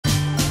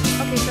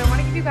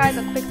you guys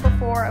a quick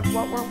before of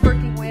what we're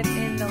working with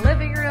in the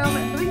living room.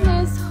 Doing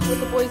this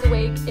with the boys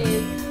awake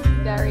is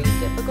very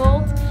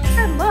difficult.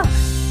 And look,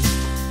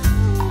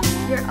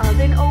 your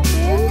oven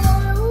open.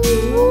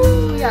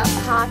 Ooh, you got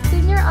pots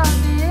in your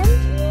oven.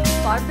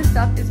 A lot of the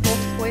stuff is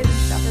both toys and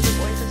stuff that the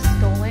boys have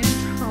stolen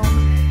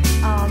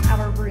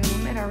from our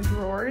room and our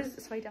drawers.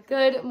 So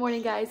good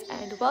morning, guys,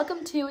 and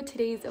welcome to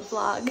today's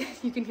vlog.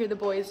 You can hear the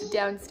boys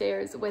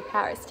downstairs with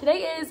Harris.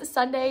 Today is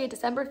Sunday,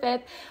 December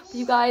 5th.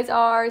 You guys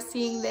are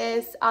seeing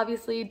this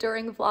obviously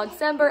during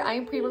Vlogcember. I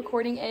am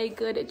pre-recording a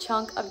good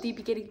chunk of the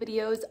beginning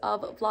videos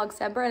of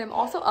Vlogcember, and I'm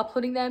also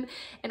uploading them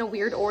in a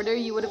weird order.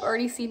 You would have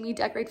already seen me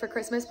decorate for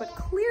Christmas, but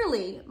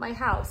clearly my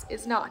house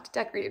is not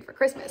decorated for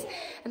Christmas.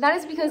 And that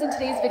is because in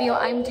today's video,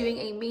 I'm doing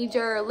a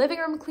major living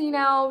room clean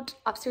out,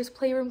 upstairs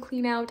playroom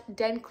clean out,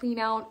 den clean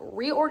out,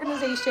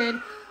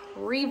 reorganization,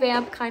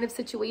 revamp kind of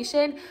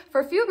situation for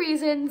a few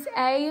reasons.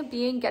 A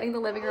being getting the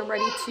living room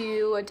ready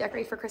to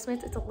decorate for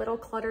Christmas. It's a little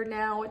cluttered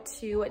now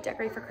to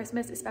decorate for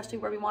Christmas, especially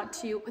where we want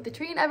to put the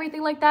tree and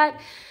everything like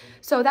that.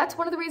 So that's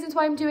one of the reasons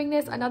why I'm doing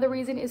this. Another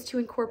reason is to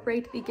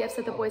incorporate the gifts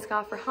that the boys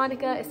got for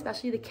Hanukkah,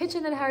 especially the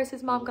kitchen that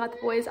Harris's mom got the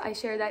boys. I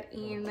shared that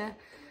in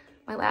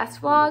my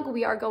last vlog.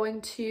 We are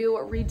going to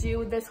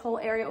redo this whole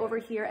area over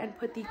here and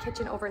put the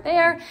kitchen over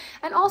there,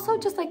 and also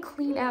just like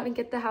clean out and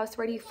get the house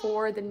ready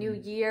for the new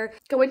year.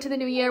 Go into the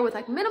new year with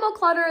like minimal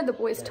clutter, the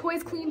boys'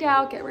 toys cleaned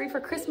out, get ready for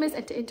Christmas,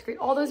 and to integrate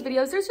all those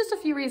videos. There's just a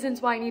few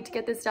reasons why I need to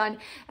get this done,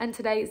 and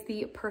today is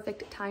the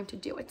perfect time to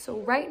do it. So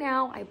right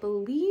now, I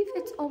believe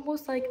it's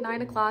almost like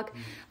 9 o'clock.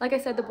 Like I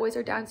said, the boys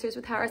are downstairs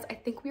with Harris. I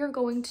think we are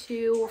going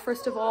to,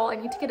 first of all, I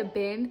need to get a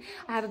bin.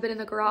 I have a bin in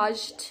the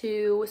garage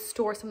to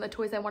store some of the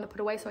toys I want to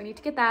put away, so I need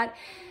to get that.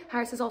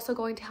 Harris is also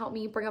going to help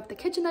me bring up the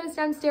kitchen that is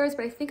downstairs,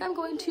 but I think I'm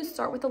going to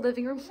start with the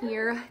living room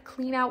here,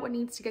 clean out what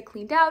needs to get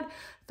cleaned out,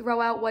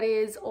 throw out what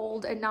is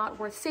old and not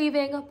worth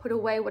saving, put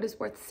away what is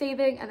worth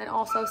saving, and then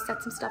also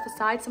set some stuff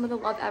aside. Some of the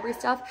Love Every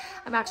stuff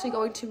I'm actually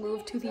going to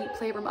move to the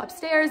playroom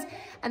upstairs,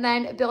 and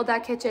then build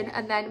that kitchen,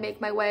 and then make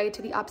my way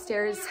to the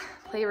upstairs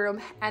playroom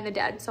and the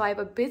den. So I have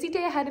a busy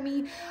day ahead of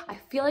me. I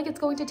feel like it's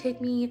going to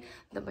take me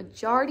the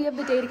majority of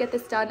the day to get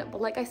this done,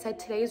 but like I said,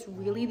 today is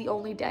really the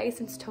only day,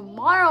 since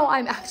tomorrow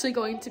I'm actually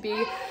going to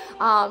be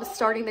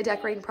starting the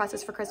decorating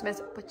process for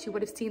Christmas. But you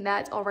would have seen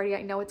that already.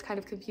 I know it's kind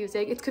of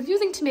confusing. It's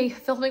confusing to me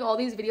filming all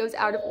these videos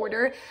out of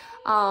order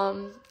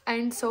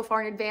and so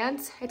far in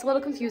advance. It's a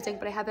little confusing,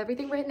 but I have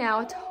everything written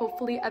out.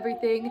 Hopefully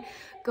everything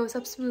goes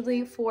up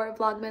smoothly for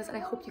Vlogmas, and I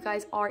hope you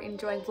guys are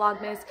enjoying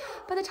Vlogmas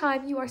by the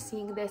time you are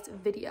seeing this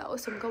video.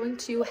 So I'm going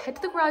to head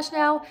to the garage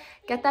now,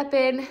 get that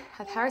bin,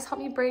 have Harris help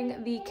me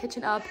bring the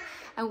kitchen up,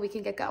 and we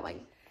can get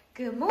going.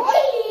 Good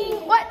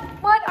morning!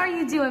 What are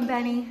you doing,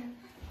 Benny?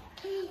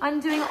 I'm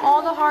doing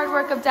all the hard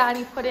work of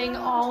Daddy putting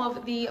all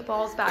of the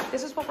balls back.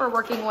 This is what we're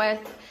working with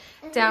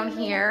down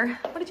here.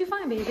 What did you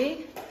find,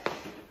 baby?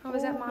 Oh,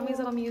 is that Mommy's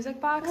little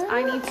music box?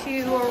 I need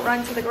to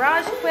run to the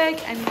garage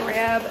quick and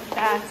grab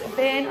that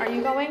bin. Are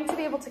you going to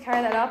be able to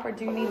carry that up, or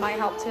do you need my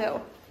help too?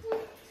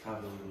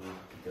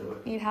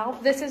 Need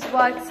help? This is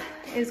what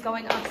is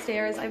going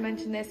upstairs. I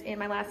mentioned this in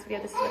my last video.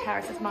 This is what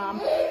Harris's mom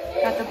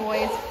got the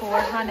boys for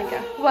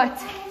Hanukkah.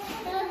 What?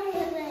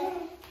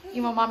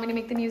 You want Mommy to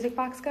make the music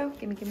box go?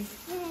 Gimme.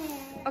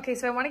 Okay,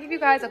 so I want to give you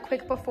guys a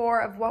quick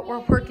before of what we're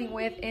working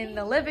with in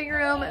the living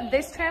room.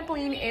 This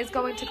trampoline is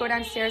going to go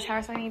downstairs.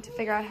 Harris, I need to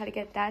figure out how to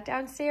get that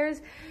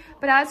downstairs.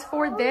 But as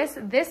for this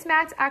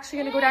mat's actually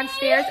going to go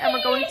downstairs, and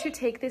we're going to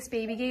take this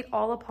baby gate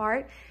all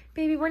apart.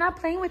 Baby, we're not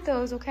playing with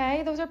those,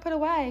 okay? Those are put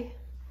away.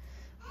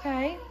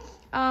 Okay.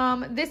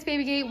 This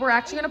baby gate, we're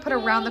actually going to put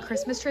around the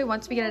Christmas tree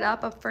once we get it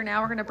up, but for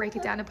now we're going to break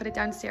it down and put it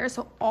downstairs.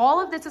 So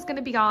all of this is going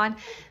to be gone.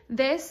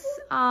 This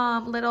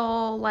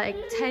little like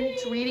tent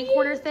reading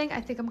corner thing, I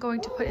think I'm going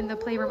to put in the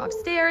playroom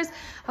upstairs.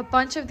 A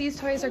bunch of these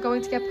toys are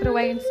going to get put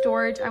away in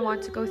storage. I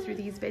want to go through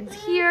these bins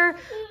here.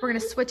 We're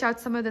going to switch out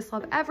some of this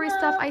Love Every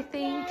stuff, I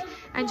think,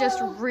 and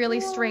just really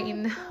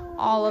straighten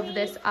all of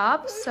this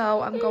up.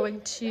 So I'm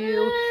going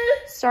to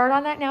start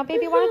on that now.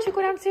 Baby, why don't you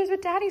go downstairs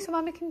with Daddy so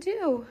Mommy can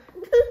do?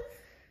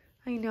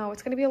 I know,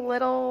 it's going to be a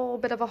little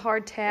bit of a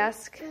hard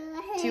task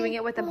doing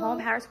it with them home.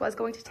 Harris was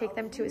going to take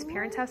them to his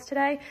parents' house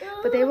today,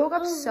 but they woke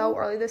up so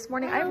early this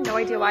morning. I have no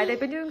idea why. They've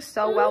been doing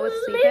so well with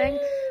sleeping,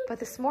 but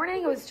this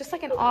morning it was just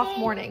like an off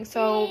morning.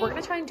 So we're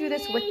going to try and do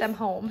this with them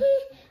home.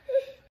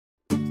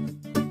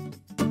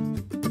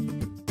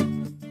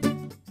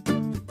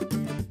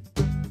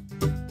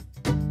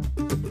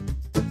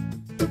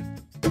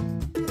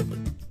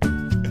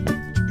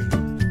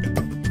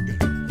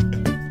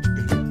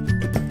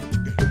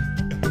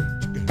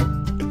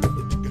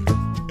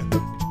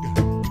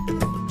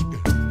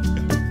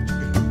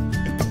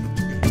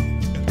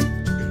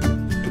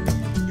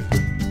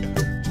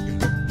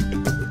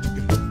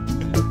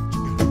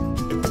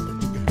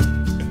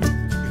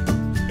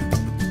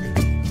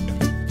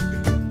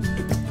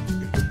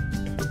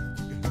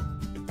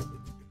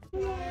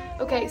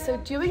 Okay, so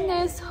doing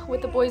this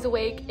with the boys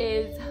awake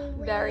is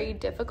very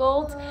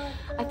difficult.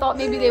 I thought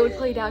maybe they would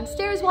play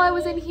downstairs while I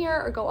was in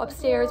here or go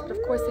upstairs, but of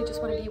course they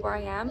just want to be where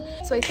I am.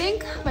 So I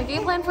think my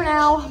game plan for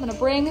now, I'm gonna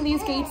bring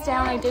these gates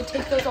down. I did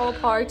take those all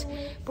apart,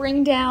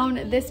 bring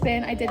down this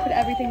bin. I did put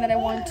everything that I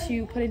want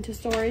to put into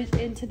storage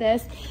into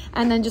this,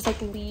 and then just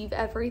like leave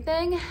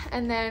everything.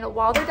 And then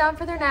while they're down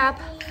for their nap,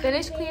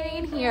 finish cleaning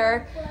in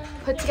here,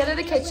 put together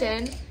the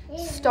kitchen,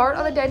 start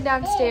on the den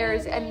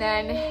downstairs, and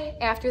then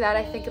after that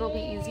I think it'll be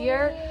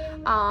easier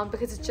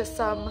because it's just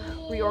some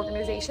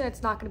reorganization.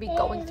 It's not going to be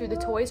going through the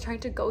toys, trying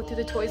to go through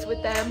the toys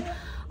with them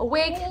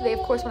awake. They of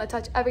course want to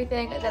touch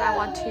everything that I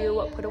want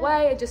to put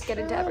away and just get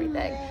into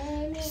everything.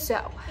 So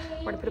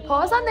we're going to put a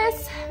pause on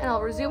this and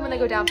I'll resume when they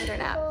go down for their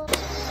nap.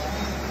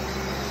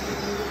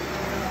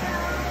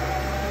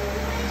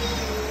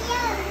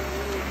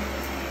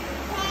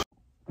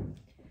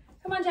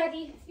 Come on,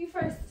 Jackie, you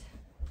first.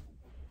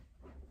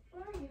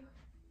 Where are you?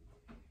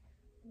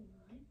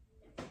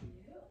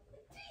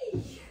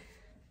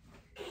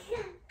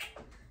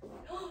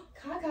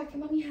 Kaka, can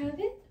mommy have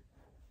it?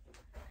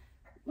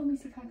 Let me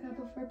see Kaka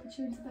before I put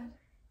you into bed.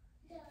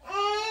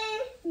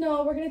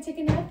 No, we're gonna take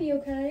a nappy,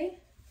 okay?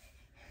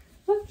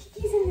 Look,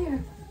 Kiki's in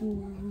there.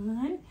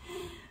 1, 2.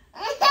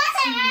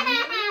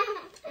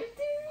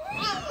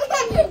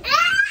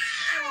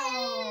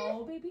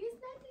 Oh, baby, it's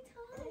nappy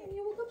time.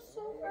 You woke up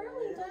so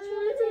early. Don't you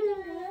want to take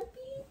a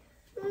nappy?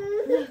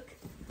 Look.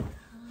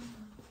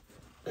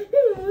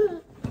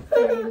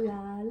 La,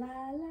 la, la,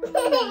 la, la, la.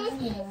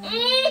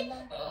 Here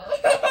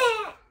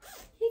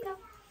you go.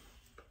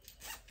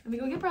 Let me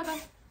go get brother.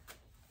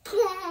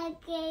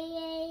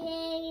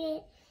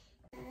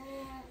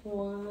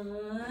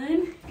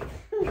 1,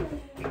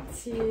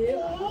 2.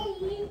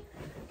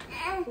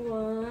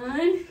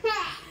 1,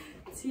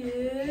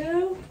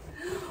 2.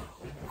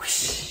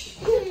 Whoosh.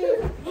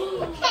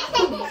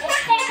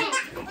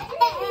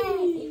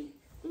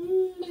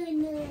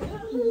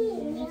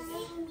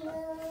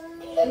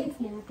 It's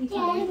nappy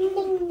time.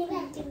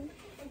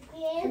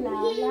 La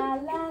la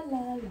la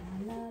la la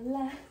la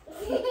la.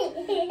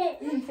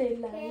 Say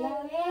la la la.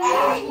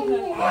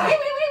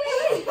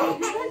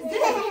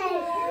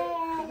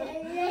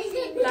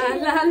 La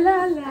la la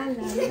la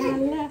la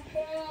la.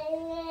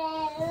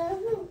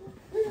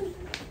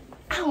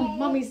 Ow,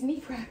 mommy's knee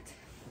cracked.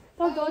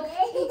 Dog, dog.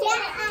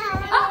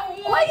 Oh,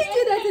 why did you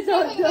do that to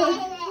dog, dog?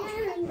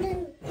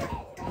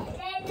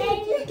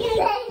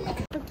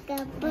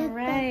 All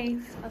right,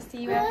 I'll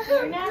see you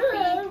after your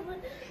nappy.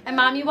 And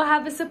mommy will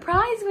have a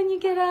surprise when you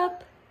get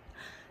up.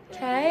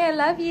 Okay, I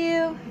love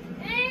you.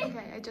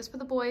 Okay, I just put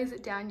the boys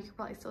down. You can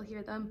probably still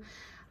hear them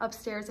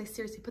upstairs. I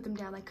seriously put them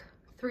down like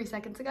 3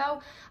 seconds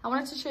ago. I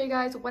wanted to show you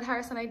guys what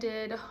Harris and I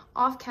did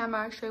off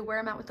camera, show you where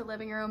I'm at with the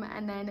living room,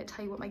 and then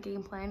tell you what my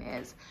game plan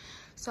is.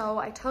 So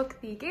I took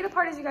the gate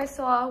apart, as you guys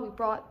saw. We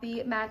brought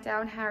the mat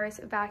down. Harris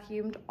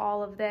vacuumed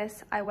all of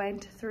this. I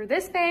went through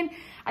this bin.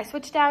 I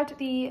switched out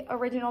the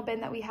original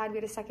bin that we had. We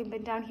had a second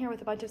bin down here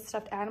with a bunch of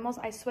stuffed animals.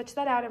 I switched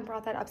that out and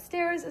brought that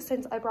upstairs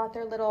since I brought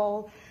their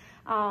little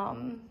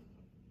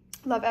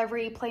Love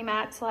Every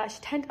playmat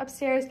 / tent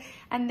upstairs.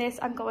 And this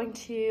I'm going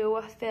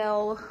to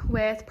fill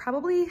with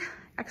probably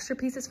extra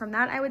pieces from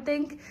that, I would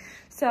think.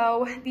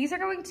 So these are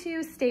going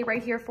to stay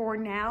right here for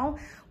now.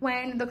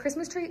 When the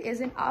Christmas tree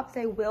isn't up,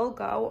 they will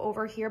go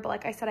over here. But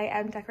like I said, I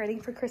am decorating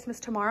for Christmas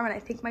tomorrow, and I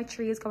think my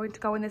tree is going to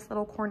go in this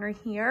little corner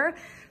here.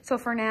 So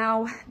for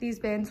now, these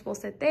bins will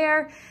sit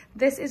there.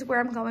 This is where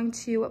I'm going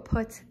to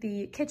put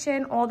the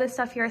kitchen. All this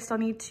stuff here I still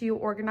need to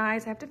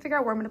organize. I have to figure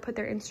out where I'm going to put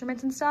their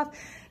instruments and stuff.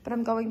 But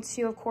I'm going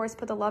to, of course,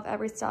 put the Love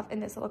Every stuff in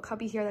this little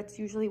cubby here. That's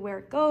usually where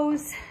it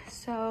goes.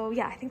 So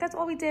yeah, I think that's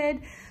all we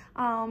did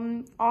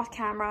off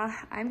camera.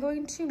 I'm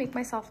going to make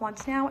myself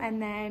lunch now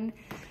and then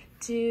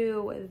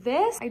do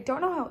this. I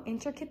don't know how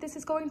intricate this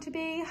is going to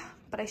be,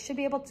 but I should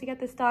be able to get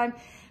this done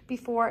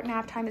before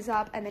nap time is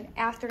up. And then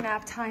after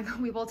nap time,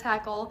 we will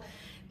tackle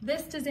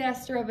this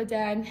disaster of a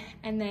den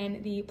and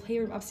then the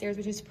playroom upstairs,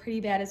 which is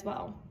pretty bad as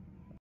well.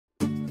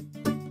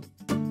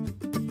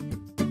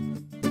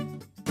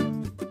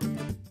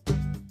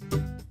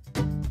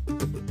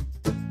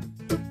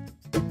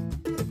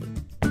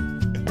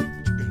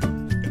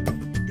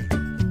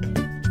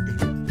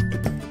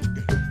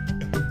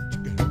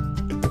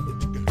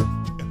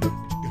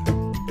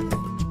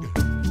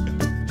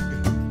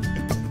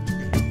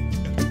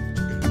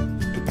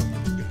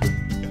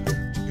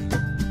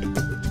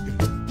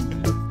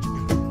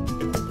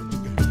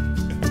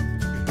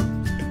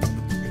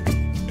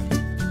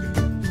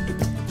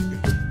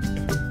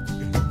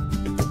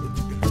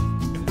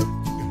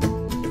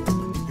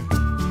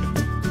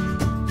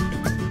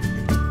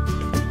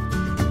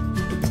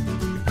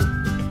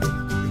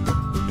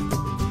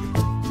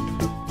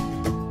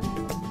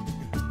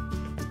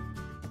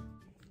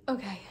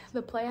 Okay,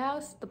 the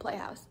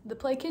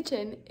play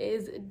kitchen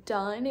is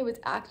done. It was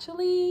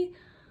actually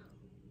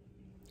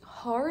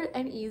hard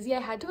and easy. I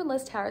had to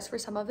enlist Harris for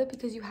some of it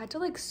because you had to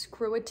like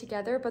screw it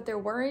together, but there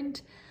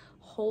weren't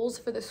holes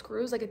for the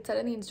screws. Like it said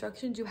in the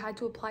instructions, you had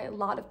to apply a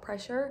lot of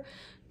pressure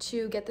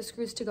to get the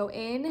screws to go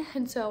in,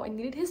 and so I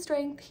needed his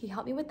strength. He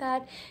helped me with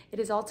that. It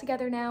is all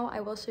together now. I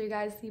will show you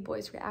guys the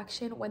boys'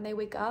 reaction when they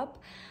wake up.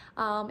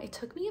 It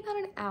took me about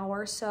an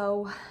hour,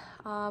 so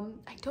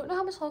I don't know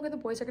how much longer the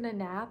boys are gonna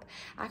nap.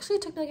 Actually,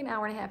 it took me like an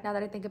hour and a half now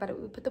that I think about it.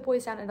 We put the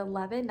boys down at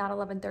 11, not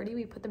 11:30.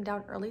 We put them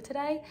down early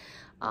today.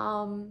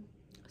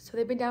 So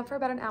they've been down for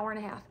about an hour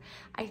and a half.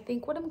 I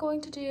think what I'm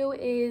going to do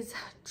is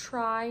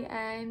try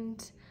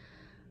and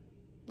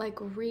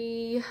like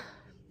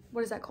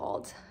what is that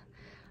called?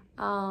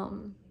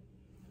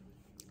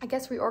 I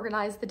guess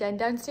reorganize the den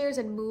downstairs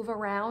and move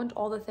around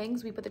all the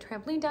things. We put the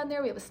trampoline down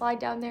there. We have a slide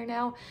down there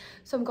now.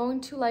 So I'm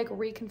going to like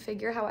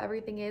reconfigure how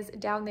everything is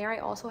down there. I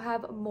also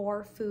have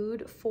more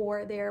food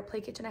for their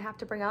play kitchen I have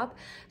to bring up.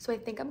 So I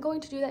think I'm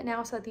going to do that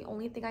now so that the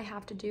only thing I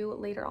have to do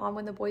later on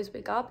when the boys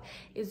wake up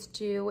is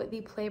do the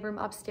playroom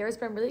upstairs.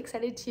 But I'm really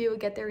excited to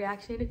get their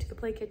reaction to the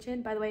play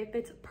kitchen. By the way, it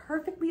fits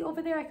perfectly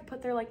over there. I can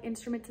put their like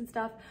instruments and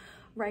stuff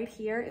right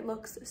here. It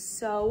looks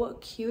so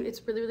cute.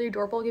 It's really, really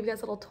adorable. I'll give you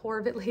guys a little tour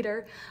of it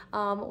later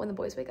when the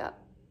boys wake up.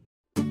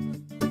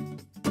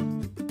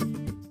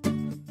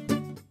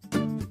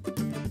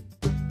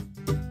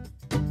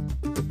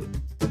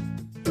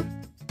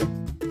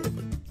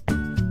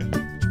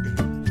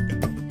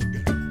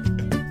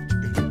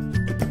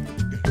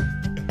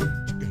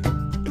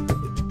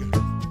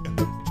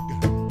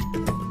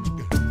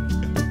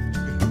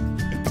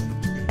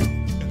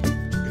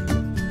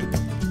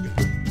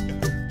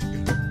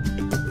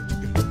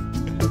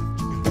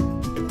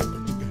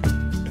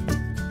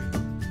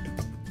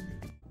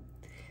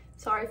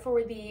 Sorry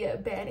for the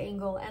bad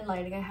angle and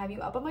lighting. I have you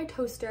up on my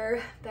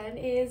toaster. Ben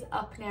is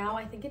up now.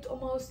 I think it's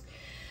almost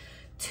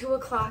 2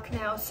 o'clock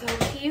now, so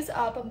he's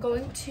up. I'm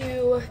going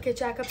to get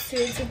Jack up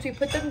soon since we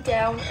put them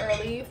down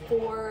early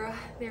for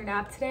their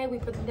nap today. We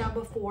put them down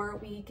before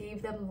we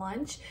gave them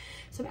lunch.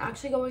 So I'm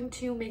actually going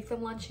to make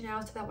them lunch now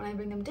so that when I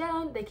bring them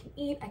down, they can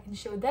eat. I can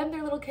show them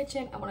their little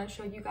kitchen. I want to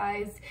show you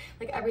guys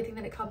like everything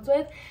that it comes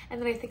with. And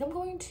then I think I'm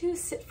going to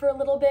sit for a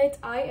little bit.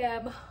 I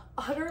am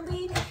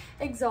utterly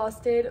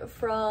exhausted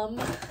from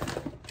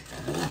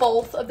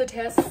both of the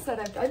tasks that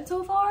I've done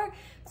so far.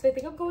 So I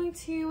think I'm going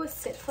to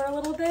sit for a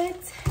little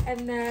bit,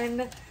 and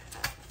then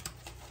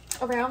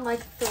around like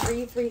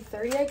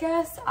 3:30, I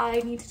guess, I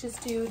need to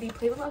just do the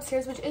playroom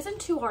upstairs, which isn't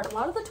too hard. A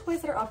lot of the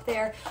toys that are up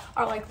there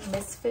are like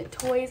misfit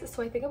toys,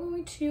 so I think I'm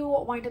going to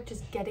wind up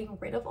just getting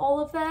rid of all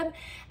of them.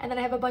 And then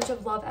I have a bunch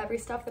of Love Every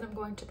stuff that I'm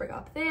going to bring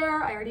up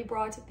there. I already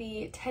brought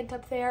the tent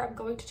up there. I'm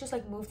going to just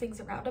like move things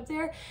around up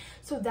there,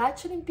 so that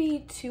shouldn't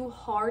be too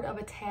hard of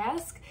a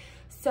task.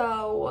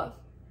 So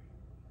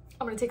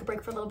I'm gonna take a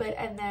break for a little bit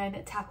and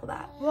then tackle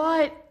that.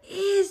 What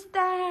is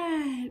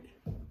that?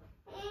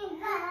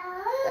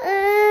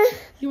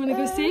 You wanna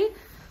go see?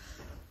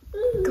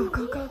 Go,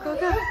 go, go, go,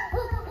 go.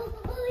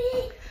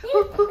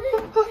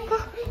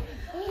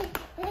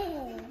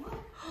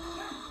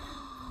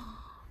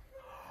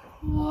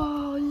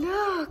 Whoa,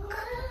 look.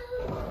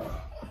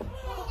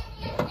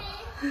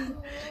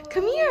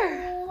 Come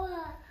here.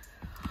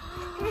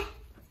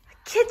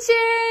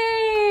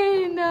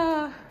 Kitchen.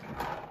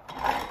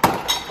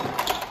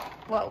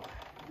 Whoa.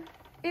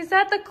 Is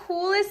that the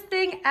coolest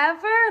thing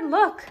ever?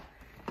 Look.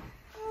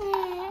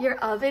 Your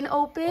oven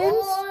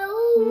opens.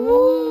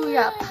 Ooh, you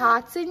got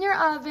pots in your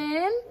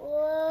oven.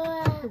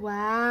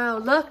 Wow,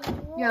 look.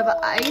 You have an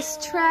ice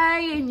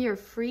tray in your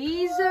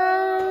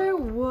freezer.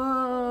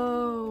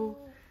 Whoa.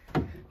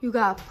 You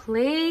got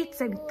plates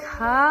and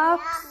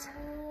cups.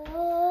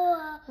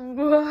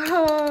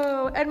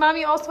 Whoa. And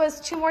mommy also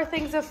has 2 more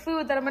things of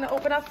food that I'm going to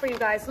open up for you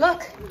guys.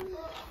 Look.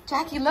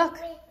 Jackie, look.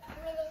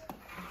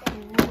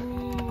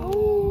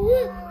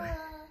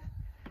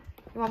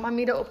 You want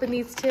mommy to open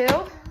these too?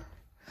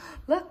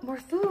 Look, more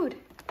food.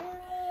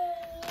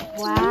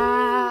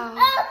 Wow.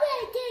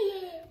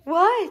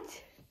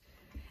 What?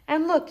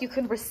 And look, you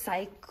can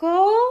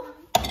recycle.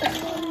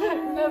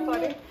 Isn't that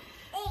funny?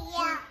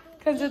 Yeah.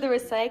 Comes with a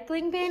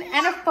recycling bin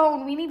and a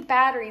phone. We need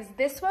batteries.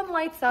 This one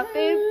lights up,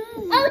 babe.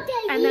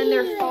 And then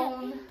their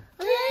phone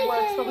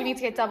works, but we need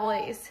to get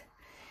AA.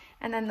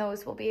 And then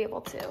those will be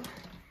able to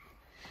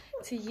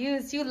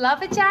use. You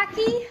love it,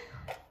 Jackie?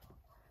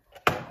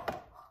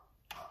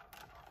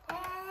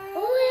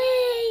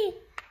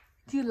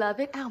 Do you love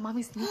it? Ow,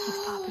 mommy's knee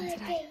keeps popping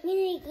today.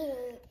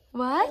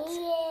 What?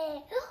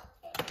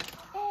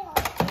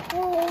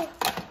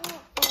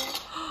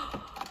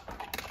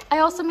 I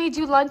also made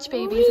you lunch,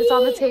 babies. It's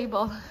on the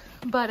table.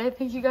 But I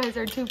think you guys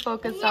are too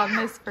focused on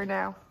this for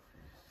now.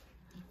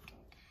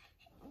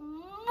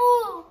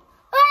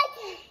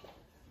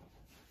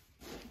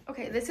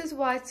 Okay, this is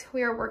what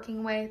we are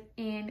working with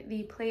in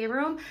the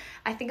playroom.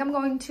 I think I'm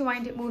going to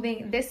wind up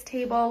moving this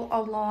table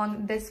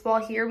along this wall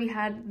here. We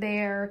had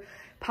their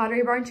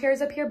Pottery Barn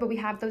chairs up here, but we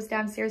have those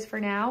downstairs for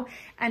now.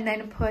 And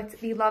then put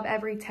the Love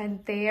Every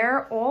tent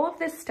there. All of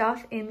this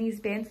stuff in these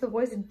bins, the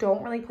boys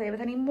don't really play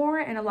with anymore,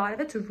 and a lot of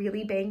it's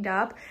really banged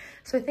up.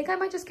 So I think I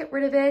might just get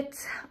rid of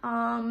it.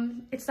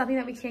 It's something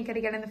that we can't get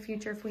again in the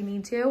future if we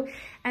need to.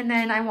 And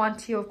then I want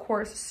to, of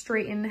course,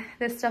 straighten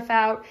this stuff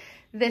out.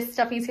 This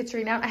stuff needs to get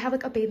straightened out. I have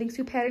like a bathing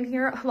suit pad in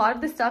here. A lot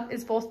of this stuff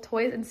is both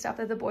toys and stuff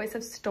that the boys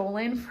have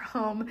stolen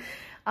from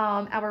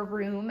our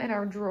room and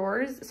our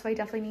drawers. So I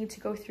definitely need to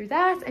go through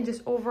that and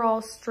just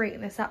overall straighten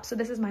this up. So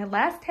this is my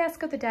last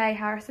task of the day.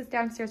 Harris is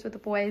downstairs with the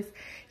boys.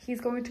 He's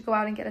going to go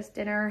out and get us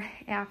dinner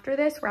after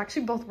this. We're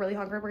actually both really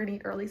hungry. We're gonna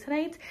eat early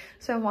tonight.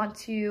 So I want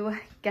to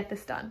get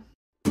this done.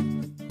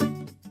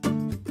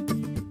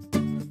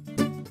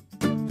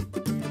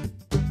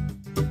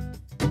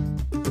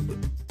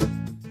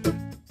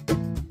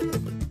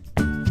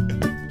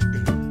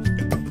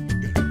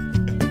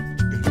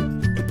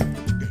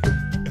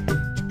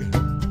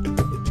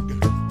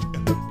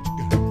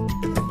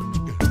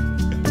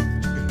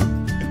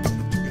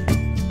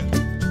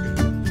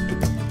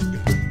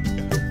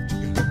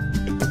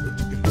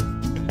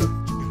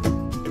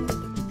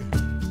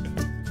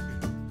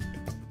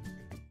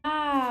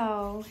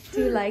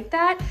 Do you like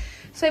that?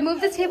 So I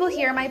moved the table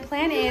here. My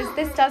plan is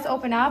this does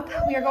open up.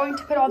 We are going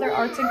to put all their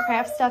arts and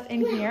crafts stuff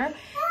in here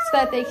so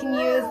that they can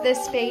use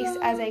this space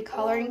as a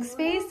coloring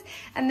space.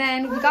 And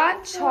then we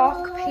got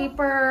chalk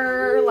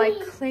paper, like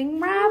cling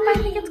wrap, I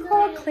think it's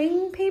called,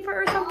 cling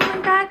paper or something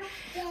like that,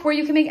 where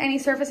you can make any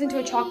surface into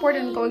a chalkboard.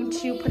 And I'm going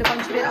to put a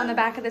bunch of it on the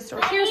back of this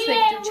door here so they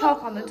can do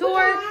chalk on the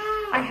door.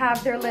 I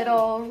have their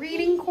little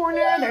reading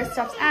corner, their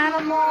stuffed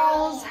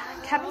animals,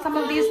 kept some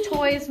of these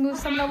toys, moved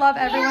some of the Love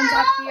Everyone's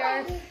up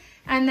here.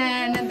 And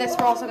then this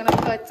we're also going to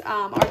put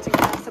arts and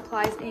craft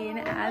supplies in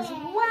as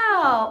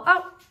well.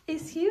 Oh,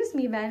 excuse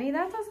me, Benny,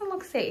 that doesn't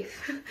look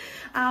safe.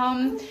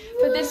 But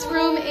this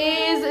room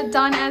is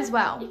done as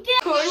well.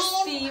 Of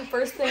course, the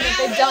first thing that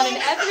they've done in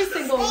every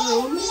single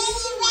room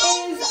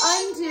is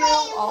undo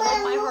all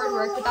of my hard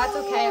work, but that's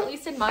okay. At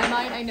least in my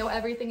mind, I know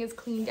everything is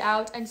cleaned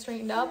out and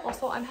straightened up.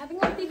 Also, I'm having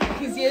like the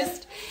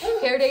craziest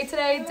hair day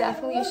today.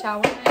 Definitely a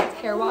shower night,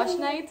 hair wash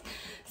night.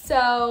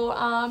 So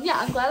yeah,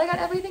 I'm glad I got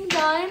everything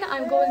done.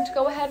 I'm going to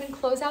go ahead and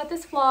close out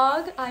this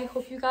vlog. I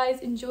hope you guys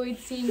enjoyed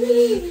seeing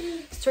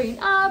me straighten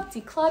up,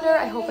 declutter.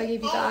 I hope I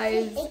gave you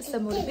guys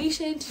some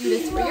motivation to do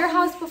this for your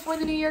house before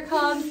the new year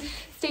comes.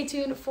 Stay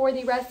tuned for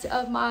the rest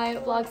of my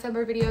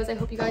Vlogcember videos. I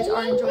hope you guys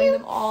are enjoying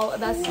them all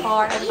thus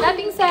far. And with that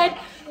being said,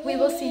 we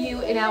will see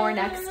you in our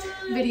next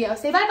video.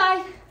 Say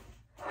bye-bye.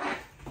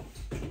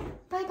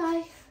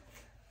 Bye-bye.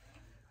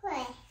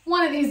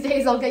 One of these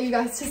days I'll get you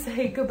guys to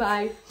say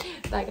goodbye.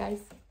 Bye, guys.